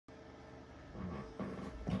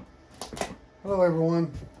Hello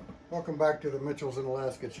everyone, welcome back to the Mitchells in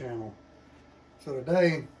Alaska channel. So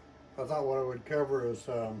today I thought what I would cover is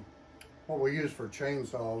what we use for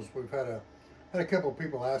chainsaws. We've had a couple of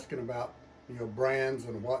people asking about brands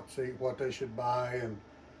and what they should buy and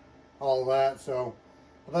all that. So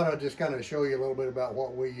I thought I'd just kind of show you a little bit about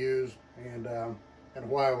what we use and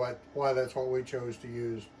why that's what we chose to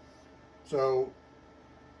use. So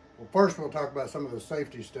first we'll talk about some of the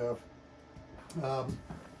safety stuff.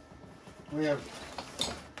 We have,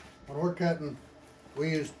 when we're cutting,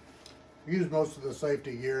 we use most of the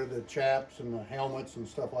safety gear, the chaps and the helmets and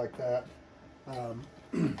stuff like that.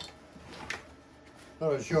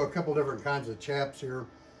 I'll show a couple different kinds of chaps here.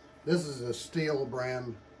 This is a Stihl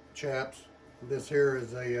brand chaps. This here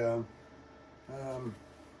is a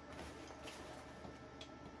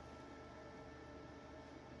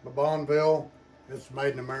Bonneville. It's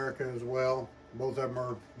made in America as well. Both of them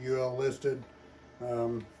are UL listed.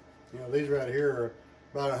 These right here are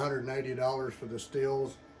about $180 for the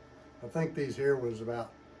Stihls. I think these here was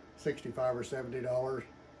about $65 or $70.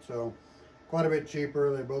 So quite a bit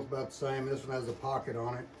cheaper. They're both about the same. This one has a pocket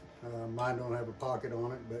on it. Mine don't have a pocket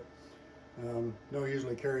on it, but don't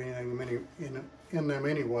usually carry anything in them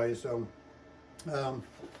anyway. So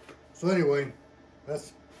anyway,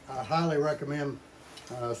 I highly recommend,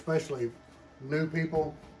 especially new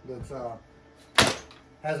people that's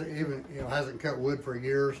hasn't cut wood for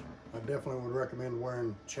years. I definitely would recommend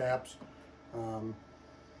wearing chaps.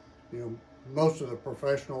 Most of the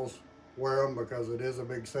professionals wear them because it is a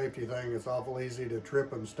big safety thing. It's awful easy to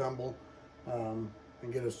trip and stumble and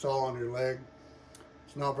get a saw on your leg.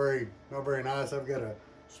 It's not very nice. I've got a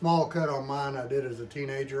small cut on mine I did as a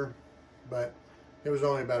teenager, but it was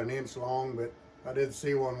only about 1 inch long, but I did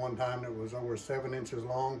see one time that was over 7 inches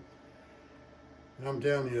long. And I'm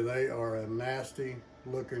telling you, they are a nasty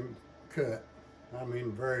looking cut. I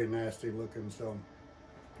mean, very nasty looking. So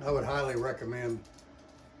I would highly recommend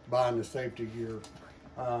buying the safety gear.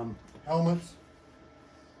 Helmets,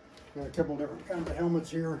 got a couple different kinds of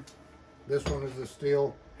helmets here. This one is a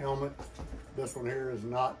Stihl helmet. This one here is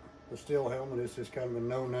not a Stihl helmet. It's just kind of a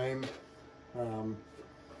no-name.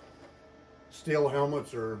 Stihl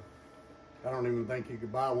helmets are, I don't even think you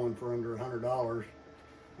could buy one for under $100.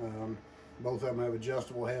 Both of them have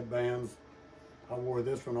adjustable headbands. I wore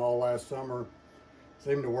this one all last summer.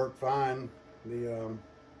 Seemed to work fine. The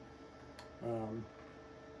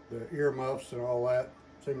ear muffs and all that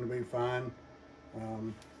seem to be fine.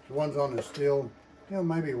 The ones on the Stihl,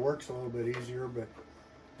 maybe it works a little bit easier, but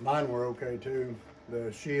mine were okay too.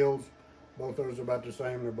 The shields, both those are about the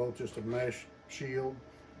same. They're both just a mesh shield.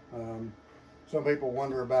 Some people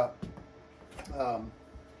wonder about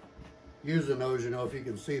using those, if you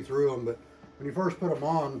can see through them, but when you first put them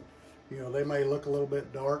on, they may look a little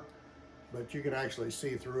bit dark, but you can actually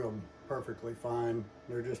see through them perfectly fine.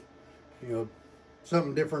 They're just,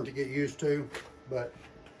 something different to get used to, but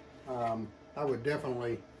I would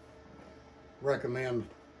definitely recommend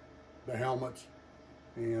the helmets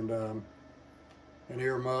and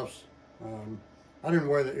ear muffs. I didn't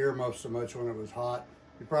wear the ear muffs so much when it was hot.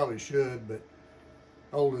 You probably should, but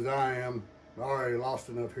old as I am, I already lost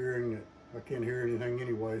enough hearing that I can't hear anything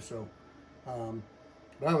anyway. So,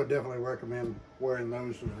 but I would definitely recommend wearing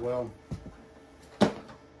those as well. And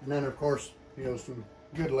then of course, some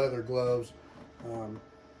good leather gloves. You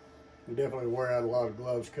definitely wear out a lot of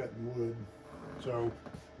gloves cutting wood. So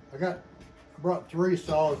I brought 3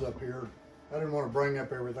 saws up here. I didn't want to bring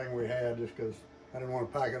up everything we had just because I didn't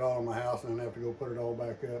want to pack it all in my house and then have to go put it all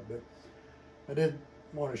back up. But I did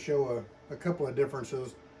want to show a couple of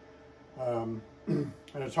differences. And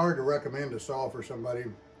it's hard to recommend a saw for somebody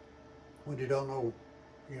when you don't know,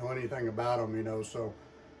 anything about them, so,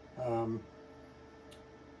 a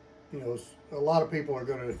lot of people are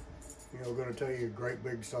going to tell you great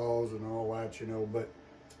big saws and all that, but,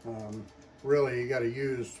 really you got to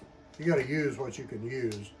use what you can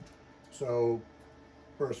use. So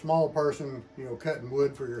for a small person, cutting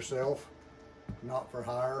wood for yourself, not for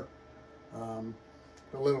hire,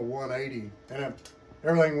 the little 180, and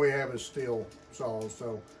everything we have is Stihl saws,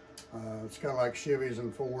 so it's kind of like Chevys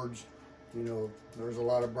and Fords. There's a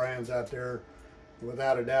lot of brands out there.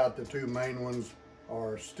 Without a doubt, the 2 main ones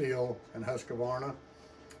are Stihl and Husqvarna,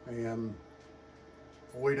 and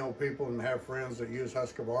we know people and have friends that use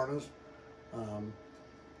Husqvarnas,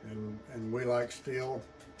 and we like Stihl.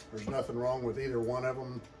 There's nothing wrong with either one of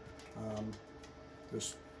them. The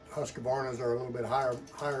Husqvarnas are a little bit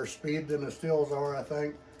higher speed than the Stihls are, I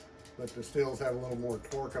think, but the Stihls have a little more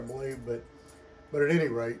torque, I believe. But at any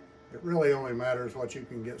rate, it really only matters what you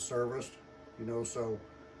can get serviced, so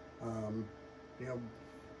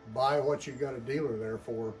buy what you got a dealer there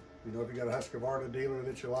for. You know, if you got a Husqvarna dealer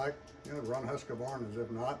that you like, you know, run Husqvarnas.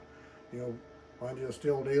 If not, you know, find you a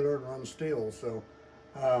Stihl dealer and run Stihl. So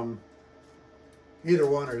either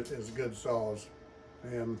one is good saws.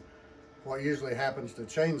 And what usually happens to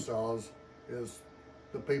chainsaws is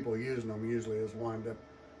the people using them usually is wind up,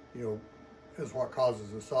 you know, is what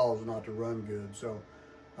causes the saws not to run good. So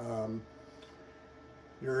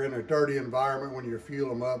you're in a dirty environment when you fuel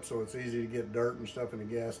them up, so it's easy to get dirt and stuff in the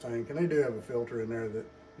gas tank. And they do have a filter in there that,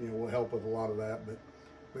 you know, will help with a lot of that.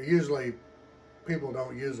 But usually people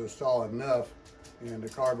don't use a saw enough, and the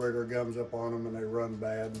carburetor gums up on them and they run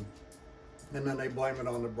bad. And then they blame it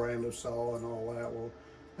on the brand of saw and all that. Well,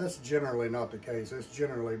 that's generally not the case. It's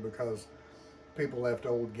generally because people left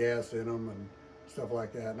old gas in them and stuff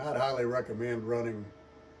like that. And I'd highly recommend running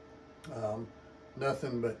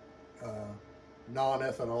nothing but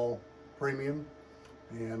non-ethanol premium.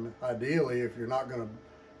 And ideally, if you're not gonna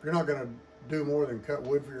do more than cut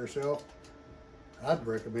wood for yourself, I'd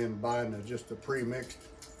recommend buying just the pre-mixed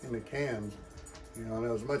in the cans. You know,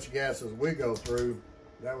 and as much gas as we go through,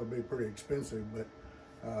 that would be pretty expensive. But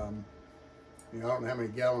you know, I don't know how many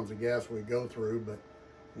gallons of gas we go through, but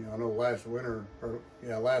you know, I know last winter, or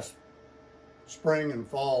yeah, last spring and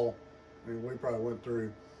fall, I mean, we probably went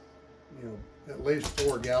through, you know, at least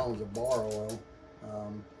 4 gallons of bar oil,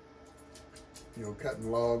 you know, cutting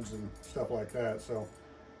logs and stuff like that. So,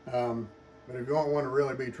 but if you don't want to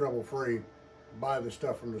really be trouble-free, buy the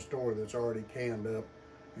stuff from the store that's already canned up.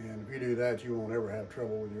 And if you do that, you won't ever have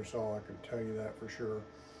trouble with your saw, I can tell you that for sure.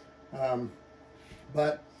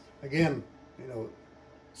 But again, you know,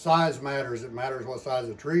 size matters. It matters what size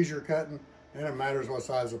of trees you're cutting, and it matters what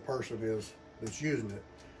size the person is that's using it.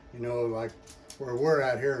 You know, like where we're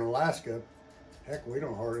at here in Alaska, heck, we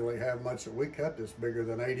don't hardly have much that we cut that's bigger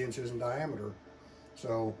than 8 inches in diameter.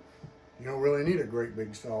 So you don't really need a great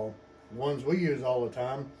big saw. The ones we use all the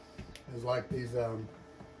time is like these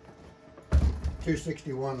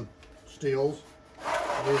 261 Stihls.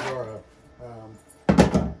 These are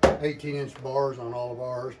 18-inch bars on all of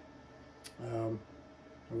ours. And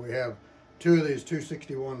we have 2 of these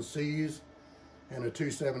 261Cs and a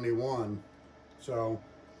 271. So,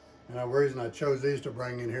 and the reason I chose these to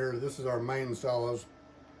bring in here, this is our main saws.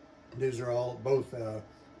 These are all both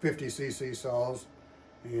 50cc saws,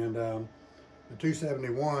 and the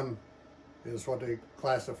 271 is what they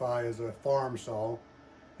classify as a farm saw,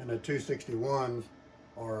 and the 261s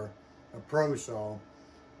are a pro saw.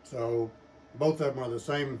 So both of them are the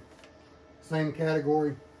same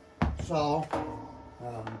category saw.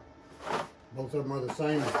 Both of them are the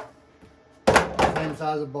same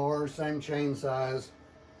size of bars, same chain size.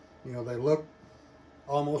 You know, they look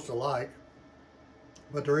almost alike,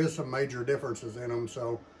 but there is some major differences in them.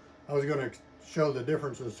 So I was going to show the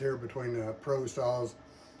differences here between pro saws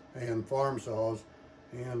and farm saws.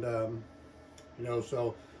 And you know,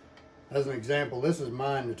 so as an example, this is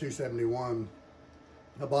mine, the 271.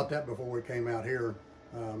 I bought that before we came out here,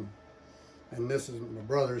 and this is my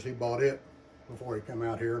brother's. He bought it before he came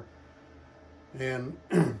out here, and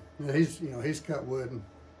he's cut wood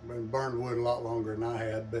and burned wood a lot longer than I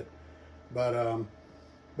had, but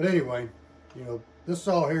anyway, you know, this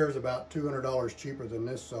saw here is about $200 cheaper than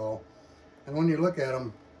this saw, and when you look at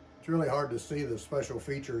them, it's really hard to see the special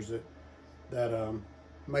features that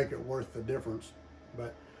make it worth the difference.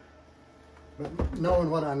 But knowing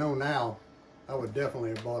what I know now, I would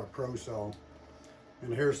definitely have bought a pro saw.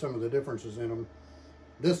 And here's some of the differences in them.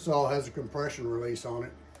 This saw has a compression release on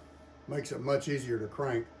it, makes it much easier to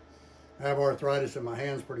crank. I have arthritis in my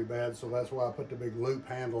hands pretty bad, so that's why I put the big loop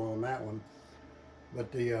handle on that one.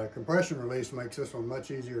 But the compression release makes this one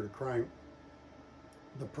much easier to crank.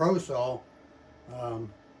 The pro saw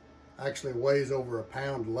actually weighs over a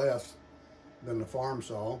pound less than the farm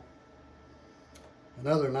saw.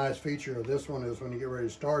 Another nice feature of this one is when you get ready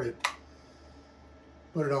to start it,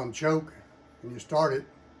 put it on choke and you start it,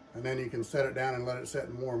 and then you can set it down and let it set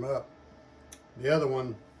and warm up. The other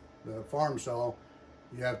one, the farm saw,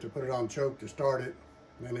 you have to put it on choke to start it,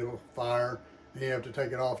 and then it'll fire, and you have to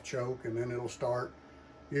take it off choke, and then it'll start.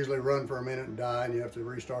 Usually run for a minute and die, and you have to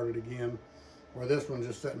restart it again. Or this one's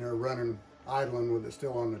just sitting there running, idling with it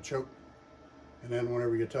still on the choke. And then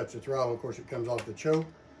whenever you touch the throttle, of course, it comes off the choke.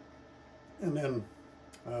 And then,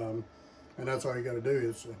 and that's all you got to do.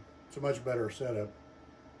 It's a much better setup.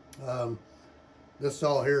 This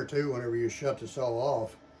saw here too, whenever you shut the saw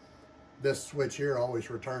off, this switch here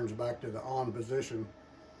always returns back to the on position,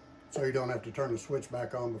 so you don't have to turn the switch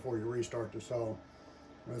back on before you restart the saw.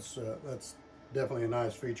 That's definitely a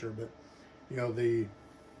nice feature. But you know, the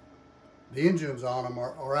engines on them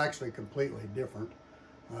are actually completely different.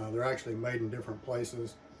 They're actually made in different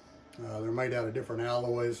places. They're made out of different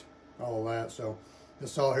alloys, all that. So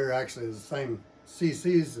this saw here actually is the same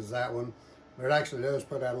cc's as that one, but it actually does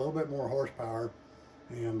put out a little bit more horsepower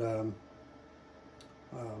and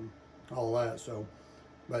all that. So,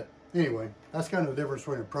 but anyway, that's kind of the difference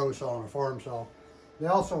between a pro saw and a farm saw. They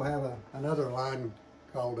also have another line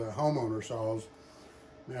called homeowner saws.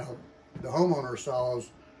 Now, the homeowner saws,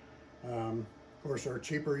 of course, are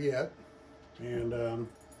cheaper yet, and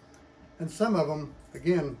some of them,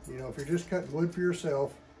 again, you know, if you're just cutting wood for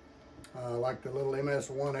yourself, like the little MS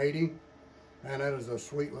 180, and that is a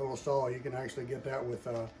sweet little saw. You can actually get that with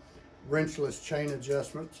wrenchless chain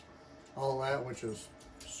adjustments, all that, which is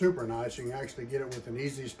super nice. You can actually get it with an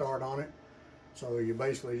easy start on it. So you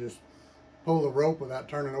basically just pull the rope without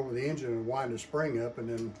turning over the engine and wind the spring up, and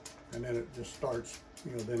then it just starts.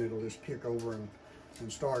 You know, then it'll just kick over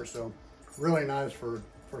and start. So really nice for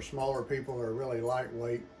smaller people that are really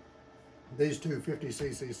lightweight. These two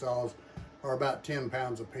 50cc saws are about 10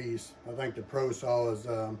 pounds a piece. I think the pro saw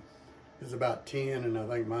is about 10, and I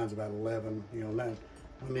think mine's about 11. You know,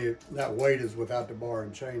 that weight is without the bar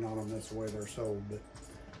and chain on them. That's the way they're sold. But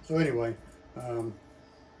so anyway,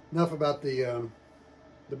 enough about the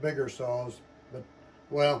bigger saws. But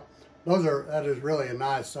well, that is really a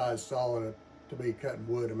nice size saw to be cutting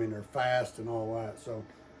wood. I mean, they're fast and all that. So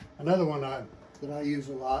another one that I use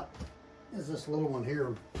a lot is this little one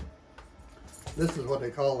here. This is what they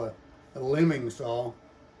call a limbing saw,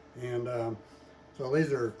 and so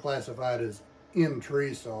these are classified as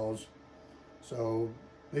in-tree saws. So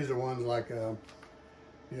these are ones like you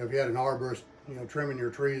know, if you had an arborist, you know, trimming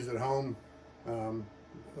your trees at home,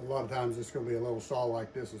 a lot of times it's going to be a little saw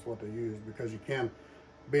like this is what they use, because you can,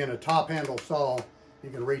 being a top handle saw, you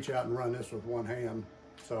can reach out and run this with one hand.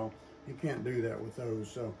 So you can't do that with those.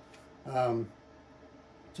 So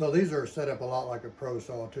so these are set up a lot like a pro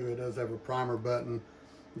saw too. It does have a primer button.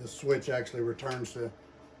 The switch actually returns to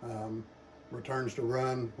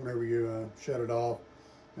run whenever you shut it off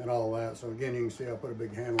and all that. So again, you can see I put a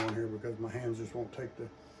big handle on here because my hands just won't take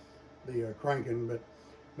the cranking. But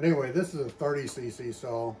anyway, this is a 30cc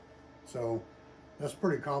saw, so that's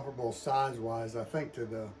pretty comparable size-wise, I think,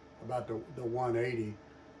 to about the 180.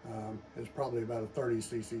 Is probably about a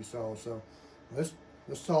 30cc saw. So this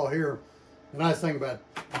saw here, the nice thing about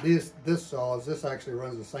this saw is this actually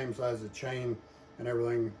runs the same size of chain and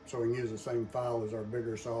everything, so we can use the same file as our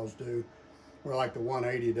bigger saws do. Where like the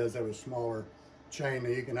 180 does have a smaller chain,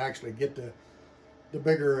 and you can actually get the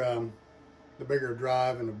bigger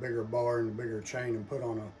drive and a bigger bar and a bigger chain and put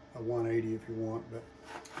on a 180 if you want,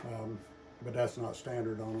 but that's not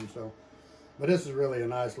standard on them. So, but this is really a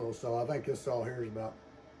nice little saw. I think this saw here is about,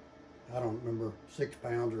 I don't remember, 6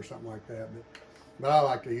 pounds or something like that, but I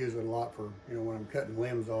like to use it a lot for, you know, when I'm cutting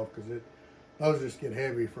limbs off, because those just get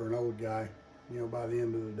heavy for an old guy, you know, by the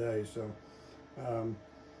end of the day. So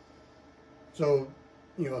so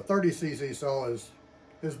you know, a 30cc saw is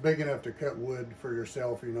big enough to cut wood for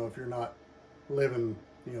yourself, you know, if you're not living,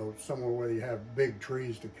 you know, somewhere where you have big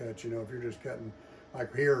trees to cut. You know, if you're just cutting,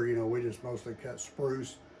 like here, you know, we just mostly cut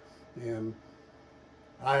spruce, and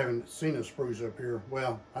I haven't seen a spruce up here.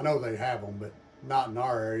 Well, I know they have them, but not in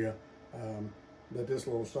our area, that this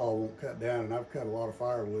little saw won't cut down. And I've cut a lot of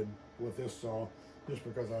firewood with this saw just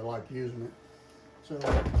because I like using it. So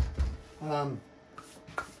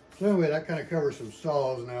anyway, that kind of covers some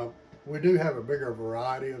saws. Now, we do have a bigger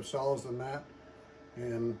variety of saws than that,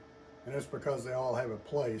 and it's because they all have a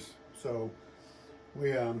place. So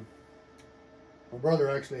we, my brother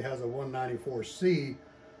actually has a 194C,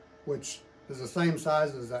 which is the same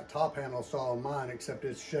size as that top handle saw of mine, except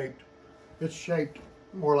it's shaped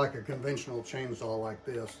more like a conventional chainsaw like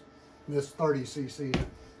this. This 30cc,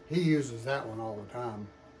 he uses that one all the time.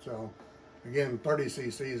 So again,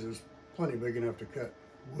 30cc's is plenty big enough to cut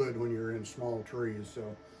wood when you're in small trees.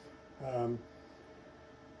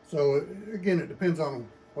 So again, it depends on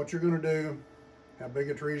what you're going to do, how big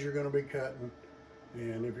of trees you're going to be cutting,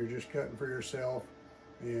 and if you're just cutting for yourself,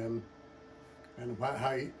 and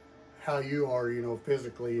how you are, you know,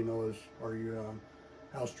 physically, you know,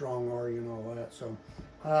 how strong are you and all that. So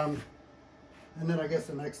and then I guess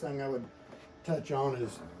the next thing I would touch on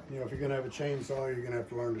is, you know, if you're going to have a chainsaw, you're going to have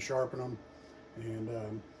to learn to sharpen them,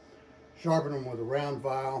 and sharpen them with a round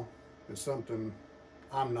file is something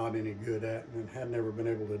I'm not any good at, and had never been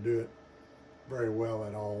able to do it very well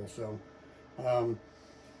at all. So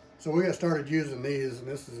so we got started using these, and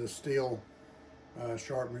this is a Stihl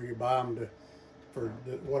sharpener. You buy them for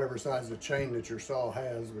whatever size of chain that your saw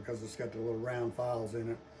has, because it's got the little round files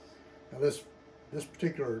in it. Now this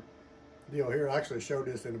particular deal here, I actually showed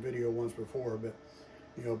this in a video once before, but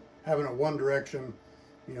you know, having it one direction,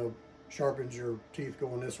 you know, sharpens your teeth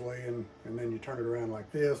going this way, and then you turn it around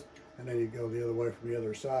like this, and then you go the other way from the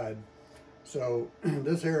other side. So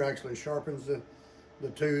this here actually sharpens the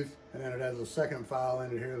tooth, and then it has a second file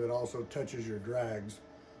in it here that also touches your drags.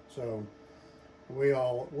 So we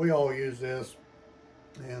all use this,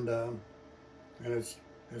 and it's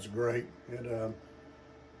great.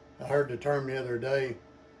 I heard the term the other day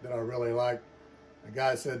that I really like. The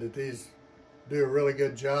guy said that these do a really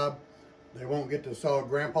good job. They won't get the saw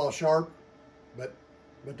grandpa sharp, but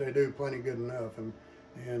they do plenty good enough.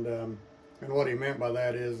 And what he meant by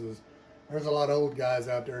that is there's a lot of old guys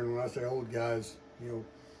out there, and when I say old guys, you know,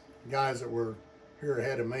 guys that were here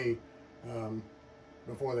ahead of me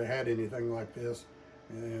before they had anything like this,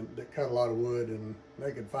 and that cut a lot of wood, and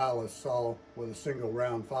they could file a saw with a single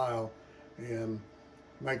round file and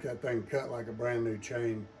make that thing cut like a brand new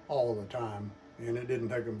chain all the time, and it didn't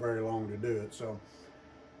take them very long to do it. So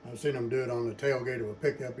I've seen them do it on the tailgate of a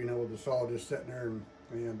pickup, you know, with the saw just sitting there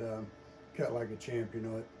and cut like a champ. You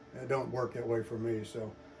know, it don't work that way for me.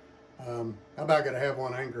 So I'm about going to have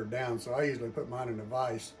one anchored down, so I usually put mine in a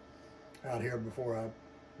vise out here before I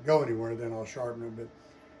go anywhere, then I'll sharpen it. But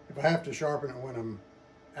if I have to sharpen it when I'm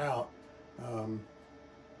out,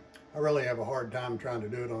 I really have a hard time trying to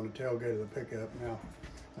do it on the tailgate of the pickup. Now,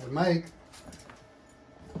 they make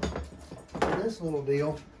this little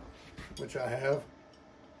deal, which I have.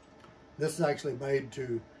 This is actually made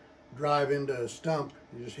to drive into a stump.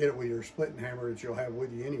 You just hit it with your splitting hammer that you'll have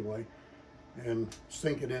with you anyway, and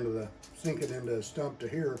sink it into a stump to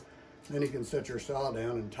here. Then you can set your saw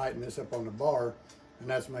down and tighten this up on the bar, and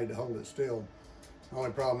that's made to hold it still. The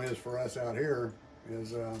only problem is for us out here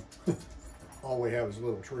is all we have is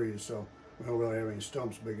little trees, so we don't really have any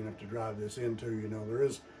stumps big enough to drive this into. You know, there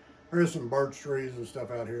is some birch trees and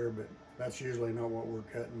stuff out here, but that's usually not what we're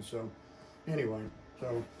cutting. So anyway,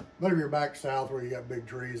 but if you're back south where you got big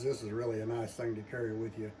trees, this is really a nice thing to carry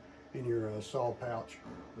with you in your saw pouch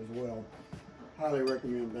as well. Highly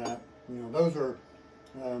recommend that. You know, those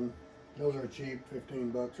are cheap, 15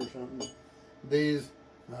 bucks or something. These,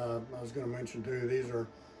 I was going to mention too, these are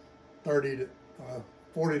 $40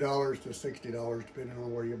 to $60 depending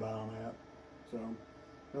on where you buy them at. So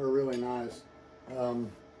they're really nice. And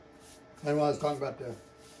when I was talking about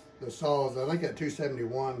the saws, I think that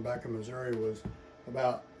 271 back in Missouri was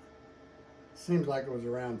about, seems like it was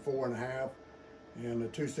around 4.5, and the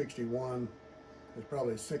 261 is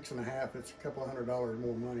probably 6.5. It's a couple $100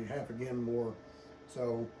 more money, half again more.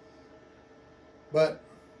 So, but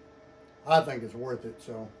I think it's worth it.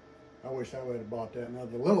 So I wish I would have bought that. Now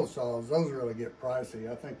the little saws, those really get pricey.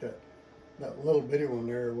 I think that little bitty one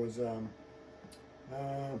there was, I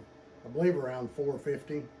believe around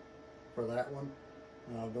 $450 for that one.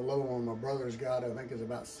 The little one my brother's got, I think, is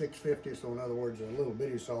about $650. So in other words, a little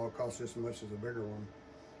bitty saw costs just as much as a bigger one.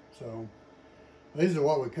 So these are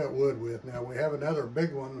what we cut wood with. Now we have another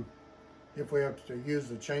big one if we have to use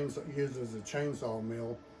the chainsaw, use as a chainsaw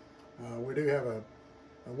mill. We do have a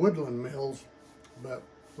woodland mills, but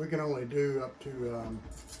we can only do up to,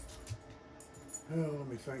 let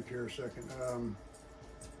me think here a second.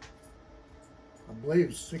 I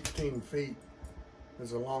believe 16 feet is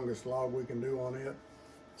the longest log we can do on it.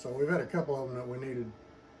 So we've had a couple of them that we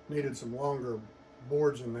needed some longer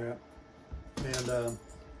boards in that, and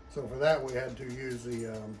so for that we had to use the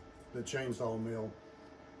chainsaw mill,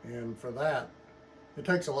 and for that it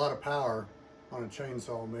takes a lot of power on a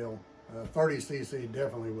chainsaw mill. 30cc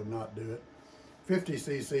definitely would not do it.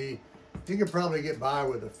 50cc, you could probably get by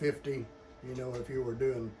with a 50, you know, if you were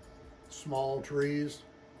doing small trees,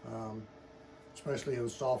 especially in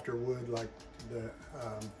softer wood like the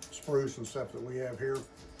spruce and stuff that we have here. You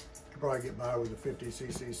could probably get by with a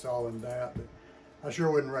 50cc saw in that, but I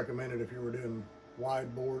sure wouldn't recommend it if you were doing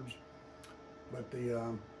wide boards. But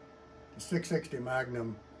the 660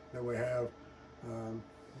 Magnum that we have,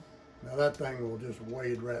 now that thing will just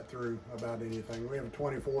wade right through about anything. We have a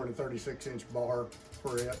 24 and a 36-inch bar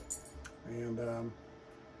for it, and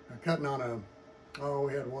cutting on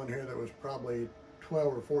we had one here that was probably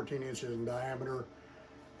 12 or 14 inches in diameter,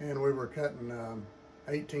 and we were cutting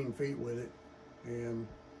 18 feet with it, and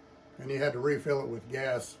you had to refill it with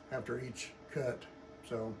gas after each cut.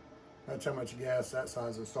 So that's how much gas that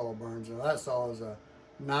size of saw burns. Now that saw is a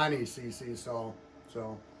 90cc saw,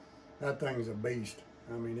 so that thing's a beast.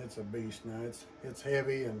 I mean, it's a beast. Now it's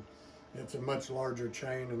heavy, and it's a much larger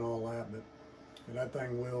chain and all that, but that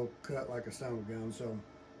thing will cut like a son of a gun. So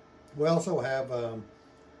we also have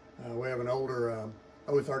we have an older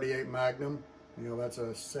 038 Magnum. You know, that's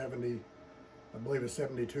a 70, I believe a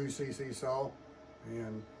 72cc saw,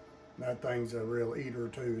 and that thing's a real eater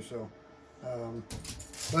too. So,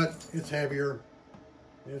 but it's heavier,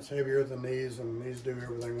 It's heavier than these, and these do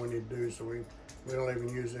everything we need to do, so we don't even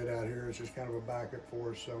use it out here. It's just kind of a backup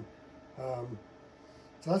for us. So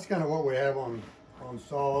so that's kind of what we have on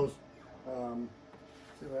saws.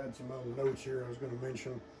 See if I had some other notes here I was going to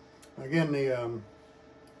mention. Again,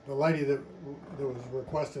 the lady that was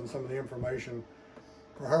requesting some of the information,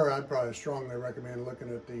 for her, I'd probably strongly recommend looking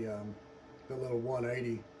at the little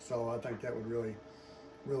 180 saw. I think that would really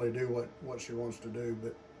do what she wants to do,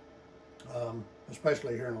 but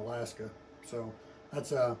especially here in Alaska. So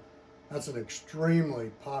that's an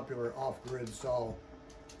extremely popular off-grid saw.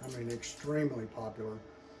 I mean, extremely popular.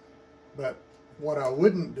 But what I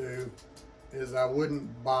wouldn't do is I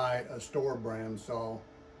wouldn't buy a store brand saw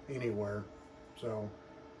anywhere. So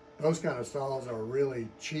those kind of saws are really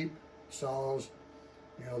cheap saws.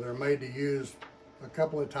 You know, they're made to use a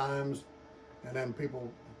couple of times, and then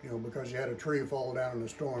people, you know, because you had a tree fall down in the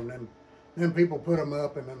storm, then people put them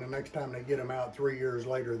up, and then the next time they get them out 3 years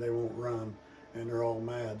later, they won't run, and they're all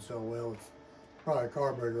mad. So, well, it's probably a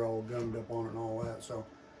carburetor all gummed up on it and all that. So,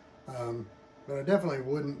 but I definitely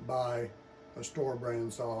wouldn't buy a store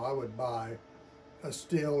brand saw. I would buy a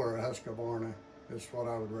Stihl or a Husqvarna is what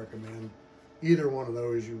I would recommend. Either one of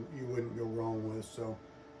those you wouldn't go wrong with. So,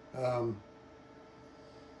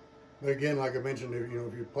 but again, like I mentioned, if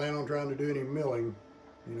you plan on trying to do any milling,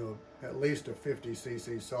 you know, at least a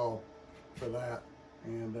 50cc saw for that.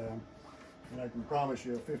 And I can promise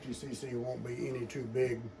you a 50cc won't be any too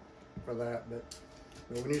big for that. But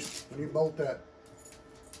when you bolt that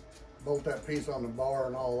piece on the bar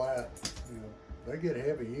and all that, you know, they get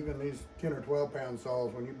heavy. Even these 10 or 12 pound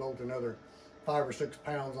saws, when you bolt another 5 or 6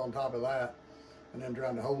 pounds on top of that, and then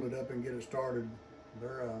trying to hold it up and get it started,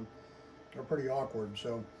 they're pretty awkward.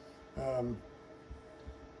 So I'm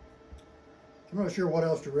not sure what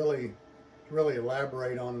else to really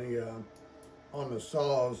elaborate on the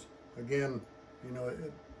saws. Again, you know,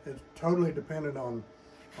 it's totally dependent on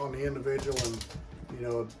the individual, and you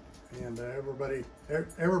know, and everybody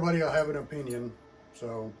will have an opinion.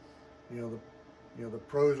 So the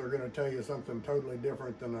pros are going to tell you something totally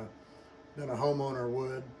different than a homeowner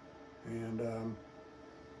would, and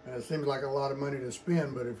it seems like a lot of money to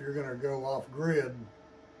spend. But if you're going to go off grid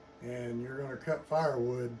and you're going to cut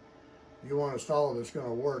firewood, you want a saw that's going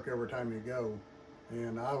to work every time you go.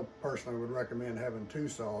 And I personally would recommend having 2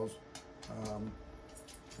 saws.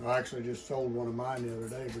 I actually just sold one of mine the other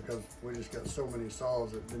day because we just got so many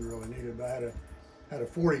saws that didn't really need it. But I had a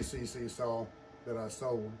 40cc saw that I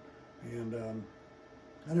sold, and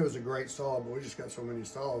it was a great saw, but we just got so many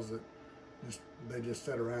saws that they just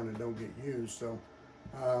sit around and don't get used. So,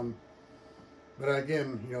 but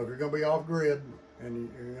again, you know, if you're going to be off grid and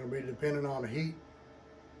you're going to be dependent on heat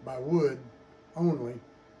by wood only,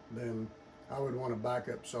 then I would want a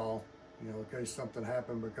backup saw, you know, in case something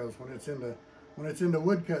happened. Because when it's into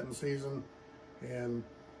wood cutting season and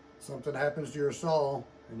something happens to your saw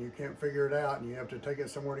and you can't figure it out and you have to take it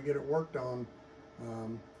somewhere to get it worked on,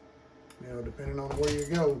 you know, depending on where you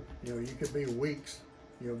go, you know, you could be weeks,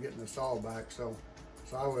 you know, getting the saw back. So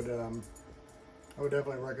I would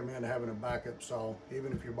definitely recommend having a backup saw,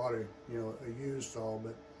 even if you bought a used saw.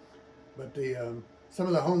 But the some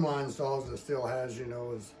of the Homeline saws that Stihl has, you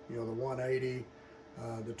know, is, you know, the 180,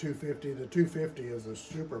 the 250. The 250 is a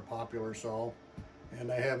super popular saw, and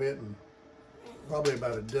they have it in probably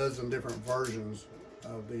about a dozen different versions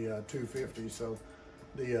of the 250. So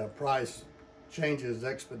the price changes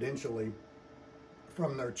exponentially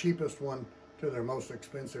from their cheapest one to their most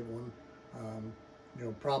expensive one. You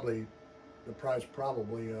know, probably the price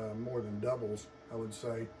more than doubles, I would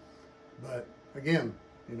say. But again,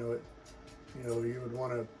 you know, you would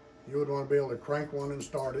want to be able to crank one and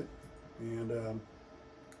start it, and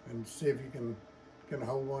see if you can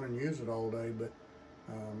hold one and use it all day. But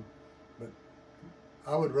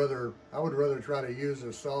I would rather try to use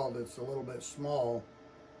a saw that's a little bit small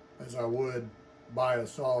as I would buy a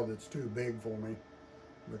saw that's too big for me,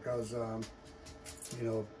 because you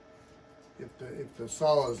know, if the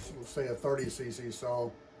saw is, let's say, a 30cc saw,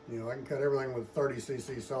 you know, I can cut everything with a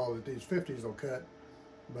 30cc saw that these 50s will cut,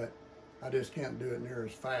 but I just can't do it near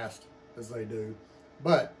as fast as they do.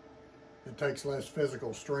 But it takes less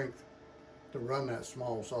physical strength to run that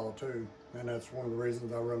small saw too, and that's one of the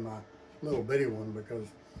reasons I run my little bitty one, because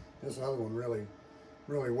this other one really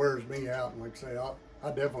wears me out. And like I say,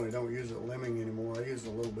 I definitely don't use it limbing anymore. I use the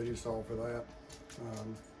little bitty saw for that,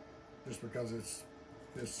 just because it's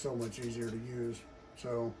so much easier to use.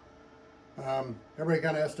 So everybody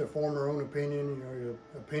kind of has to form their own opinion. You know, your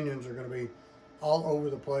opinions are going to be all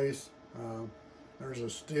over the place. There's a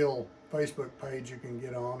Stihl Facebook page you can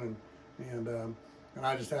get on, and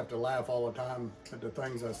I just have to laugh all the time at the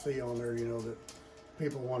things I see on there. You know, that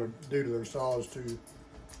people want to do to their saws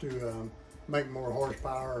to make more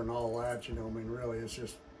horsepower and all that. You know, I mean, really, it's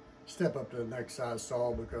just step up to the next size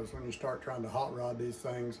saw, because when you start trying to hot rod these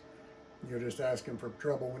things, you're just asking for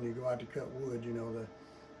trouble when you go out to cut wood. You know,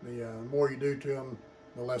 the more you do to them,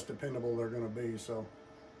 the less dependable they're going to be. So,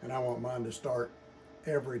 and I want mine to start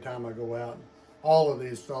every time I go out. All of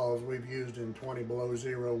these saws we've used in 20 below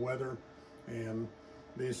zero weather, and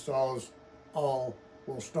these saws all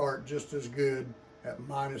will start just as good at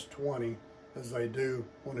 -20 as they do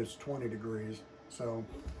when it's 20 degrees. So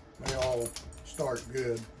they all start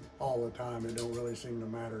good all the time. It don't really seem to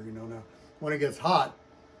matter, you know. Now, when it gets hot,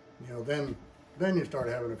 you know, then you start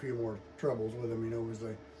having a few more troubles with them, you know, as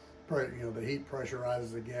the heat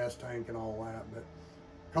pressurizes the gas tank and all that. But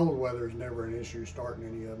cold weather is never an issue starting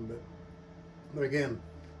any of them. But again,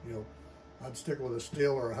 you know, I'd stick with a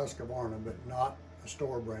Stihl or a Husqvarna, but not a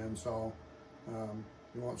store brand saw.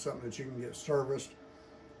 You want something that you can get serviced,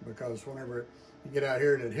 because whenever you get out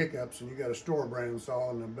here and it hiccups and you got a store brand saw,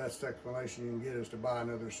 and the best explanation you can get is to buy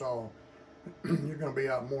another saw, you're going to be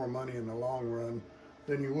out more money in the long run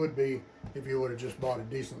than you would be if you would have just bought a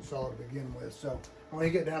decent saw to begin with. So when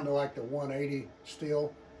you get down to like the 180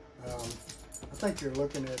 Stihl, I think you're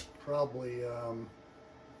looking at probably, I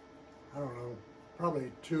don't know,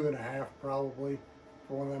 probably 2.5 probably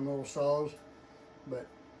for one of them little saws.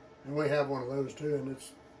 And we have one of those too, and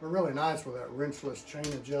they're really nice with that wrenchless chain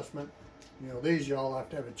adjustment. You know, these y'all have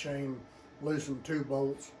to have a chain, loosen 2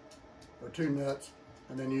 bolts or 2 nuts,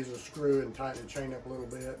 and then use a screw and tighten the chain up a little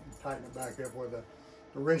bit and tighten it back up. With the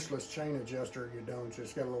wrenchless chain adjuster, you don't.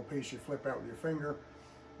 Just got a little piece you flip out with your finger,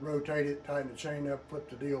 rotate it, tighten the chain up, flip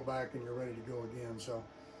the deal back, and you're ready to go again. So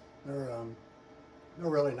they're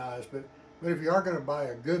really nice. But if you are going to buy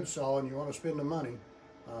a good saw and you want to spend the money,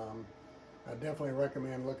 I definitely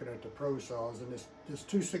recommend looking at the Pro saws. And this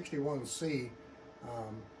 261C,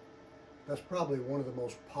 that's probably one of the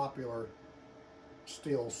most popular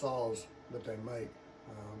Stihl saws that they make,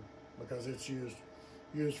 because it's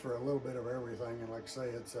used for a little bit of everything. And like I say,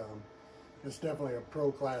 it's definitely a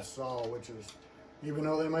Pro class saw, which is, even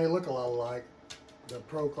though they may look a lot alike, the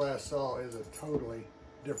Pro class saw is a totally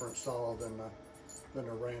different saw than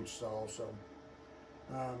a ranch saw. So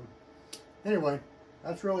anyway,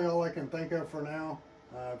 that's really all I can think of for now.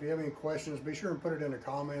 If you have any questions, be sure and put it in the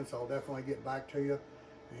comments. I'll definitely get back to you.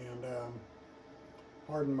 And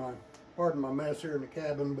pardon my mess here in the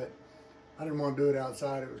cabin, but I didn't want to do it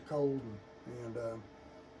outside. It was cold, and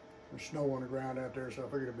there's snow on the ground out there, so I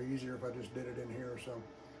figured it'd be easier if I just did it in here. So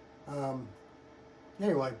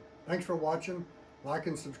anyway, thanks for watching. Like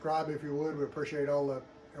and subscribe if you would. We appreciate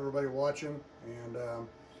everybody watching, and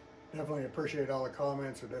definitely appreciate all the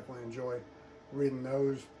comments. I definitely enjoy reading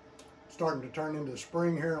those. Starting to turn into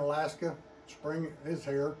spring here in Alaska. Spring is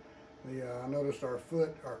here. I noticed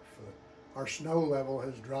our snow level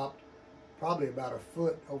has dropped probably about 1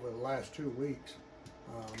 foot over the last 2 weeks.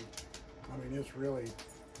 I mean, it's really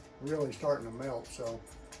starting to melt. So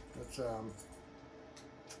it's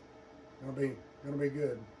gonna be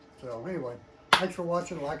good. So anyway, thanks for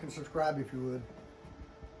watching. Like and subscribe if you would.